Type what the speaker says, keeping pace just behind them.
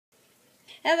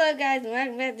Hello guys,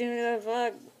 welcome back to another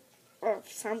vlog of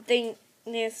something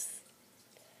this.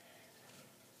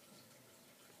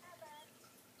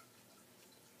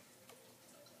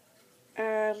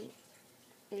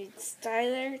 It's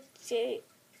Tyler J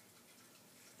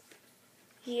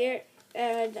here,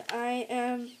 and I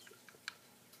am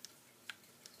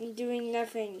doing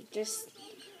nothing, just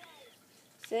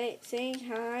saying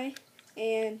hi,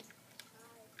 and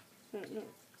no,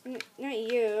 not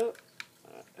you.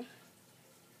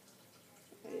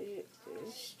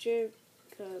 Strip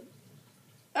club.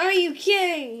 Are you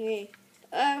kidding me?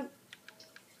 But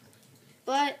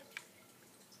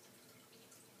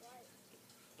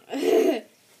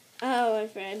oh, my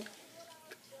friend.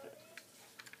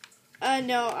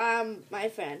 No, my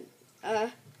friend.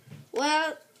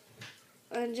 Well,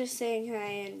 I'm just saying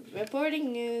hi and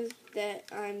reporting news that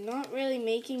I'm not really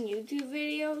making YouTube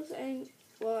videos, and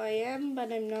well, I am,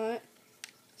 but I'm not.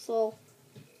 So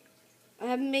I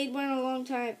haven't made one in a long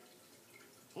time.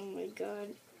 Oh my god.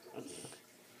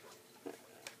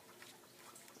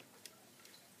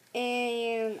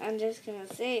 And I'm just gonna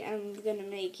say I'm gonna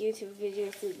make YouTube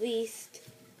videos at least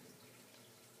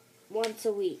once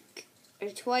a week. Or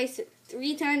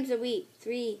three times a week.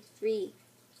 Three.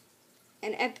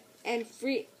 And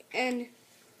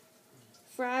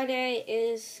Friday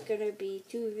is gonna be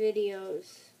 2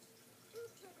 videos.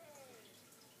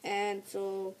 And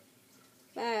so,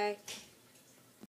 bye.